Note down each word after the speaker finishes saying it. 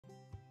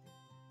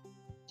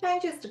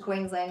Changes to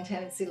Queensland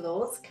tenancy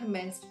laws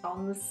commenced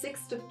on the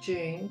 6th of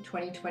June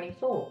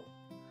 2024.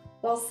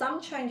 While some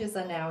changes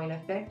are now in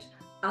effect,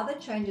 other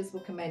changes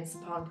will commence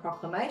upon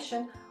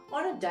proclamation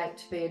on a date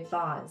to be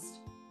advised.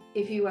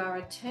 If you are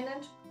a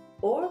tenant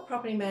or a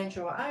property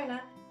manager or owner,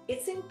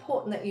 it's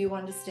important that you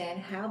understand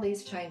how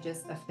these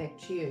changes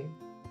affect you.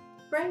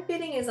 Rent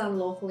bidding is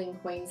unlawful in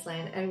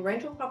Queensland and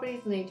rental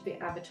properties need to be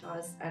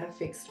advertised at a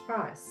fixed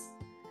price.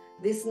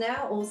 This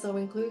now also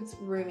includes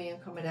rooming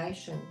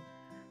accommodation.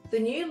 The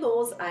new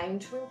laws aim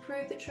to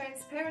improve the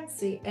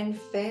transparency and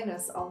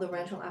fairness of the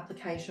rental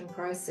application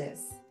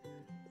process.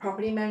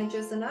 Property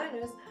managers and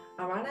owners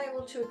are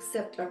unable to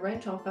accept a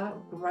rent offer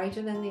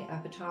greater than the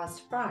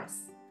advertised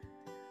price.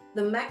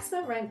 The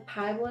maximum rent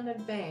payable in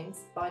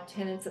advance by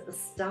tenants at the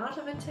start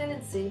of a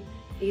tenancy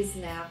is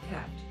now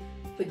capped.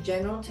 For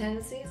general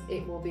tenancies,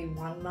 it will be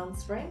 1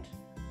 month's rent.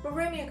 For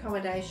rooming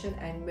accommodation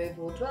and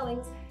movable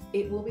dwellings,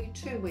 it will be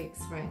 2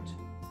 weeks' rent.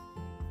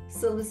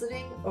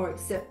 Soliciting or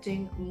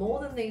accepting more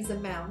than these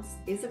amounts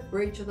is a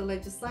breach of the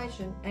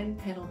legislation and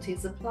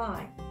penalties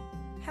apply.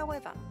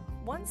 However,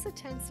 once a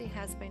tenancy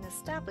has been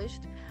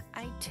established,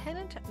 a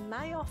tenant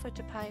may offer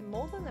to pay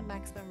more than the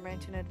maximum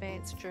rent in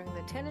advance during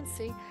the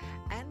tenancy,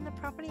 and the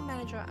property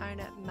manager or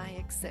owner may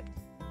accept.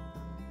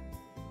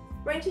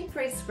 Rent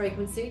increase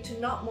frequency to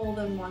not more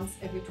than once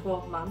every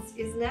 12 months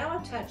is now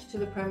attached to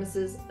the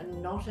premises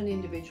and not an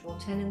individual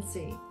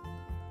tenancy.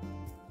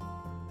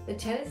 The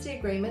tenancy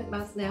agreement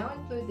must now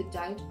include the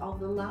date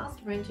of the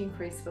last rent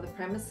increase for the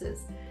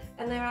premises,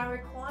 and there are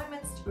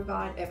requirements to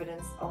provide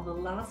evidence of the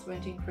last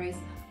rent increase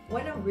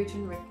when a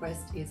written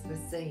request is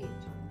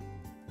received.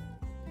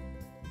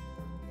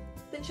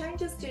 The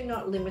changes do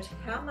not limit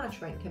how much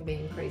rent can be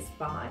increased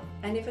by,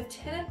 and if a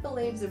tenant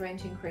believes a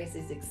rent increase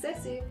is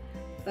excessive,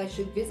 they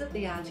should visit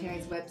the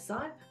RTA's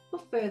website for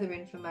further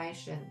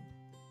information.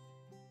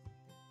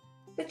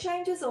 The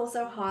changes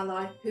also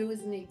highlight who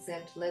is an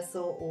exempt lessor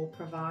or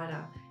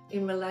provider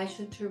in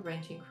relation to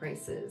rent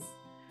increases,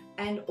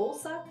 and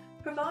also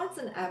provides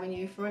an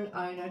avenue for an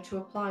owner to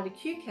apply to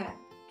QCAT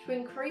to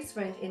increase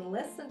rent in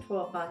less than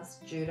 12 months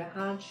due to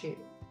hardship.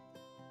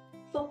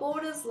 For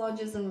boarders,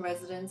 lodgers and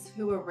residents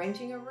who are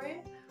renting a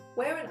room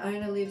where an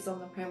owner lives on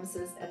the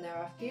premises and there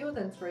are fewer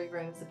than 3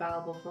 rooms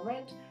available for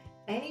rent,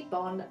 any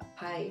bond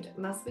paid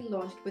must be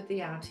lodged with the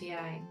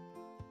RTA.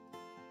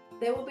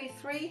 There will be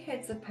 3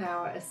 heads of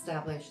power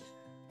established,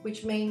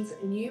 which means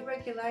new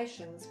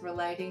regulations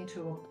relating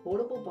to a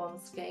portable bond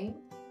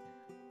scheme,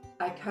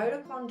 a code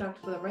of conduct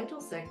for the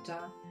rental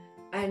sector,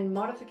 and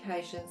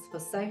modifications for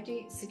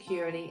safety,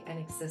 security and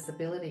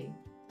accessibility.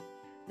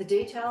 The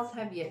details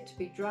have yet to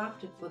be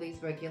drafted for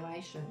these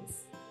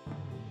regulations.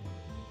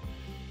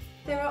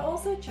 There are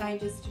also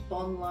changes to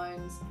bond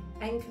loans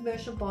and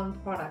commercial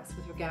bond products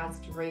with regards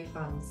to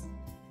refunds,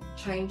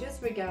 changes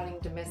regarding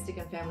domestic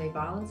and family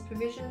violence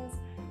provisions,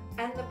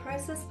 and the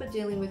process for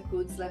dealing with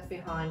goods left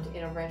behind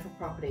in a rental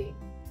property,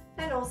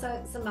 and also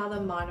some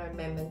other minor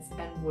amendments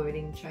and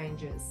wording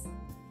changes.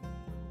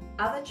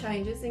 Other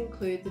changes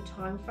include the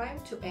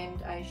timeframe to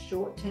end a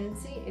short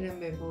tenancy in a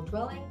movable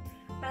dwelling,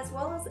 as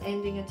well as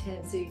ending a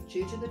tenancy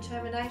due to the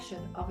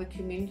termination of a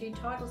community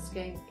title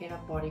scheme in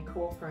a body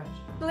corporate.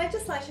 The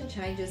legislation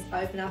changes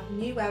open up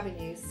new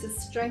avenues to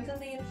strengthen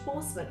the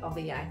enforcement of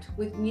the Act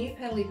with new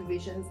penalty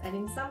provisions and,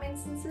 in some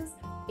instances,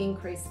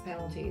 increased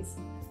penalties.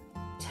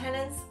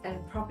 Tenants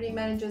and property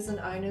managers and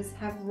owners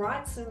have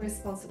rights and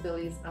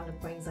responsibilities under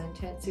Queensland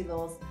tenancy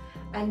laws,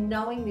 and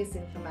knowing this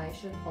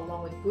information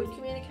along with good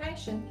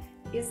communication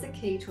is the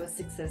key to a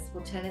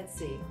successful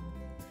tenancy.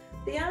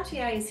 The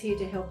RTA is here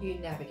to help you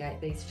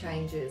navigate these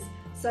changes,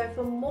 so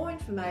for more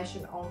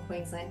information on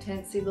Queensland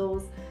tenancy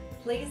laws,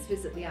 please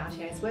visit the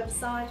RTA's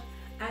website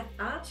at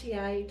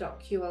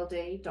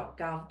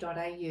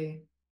rta.qld.gov.au.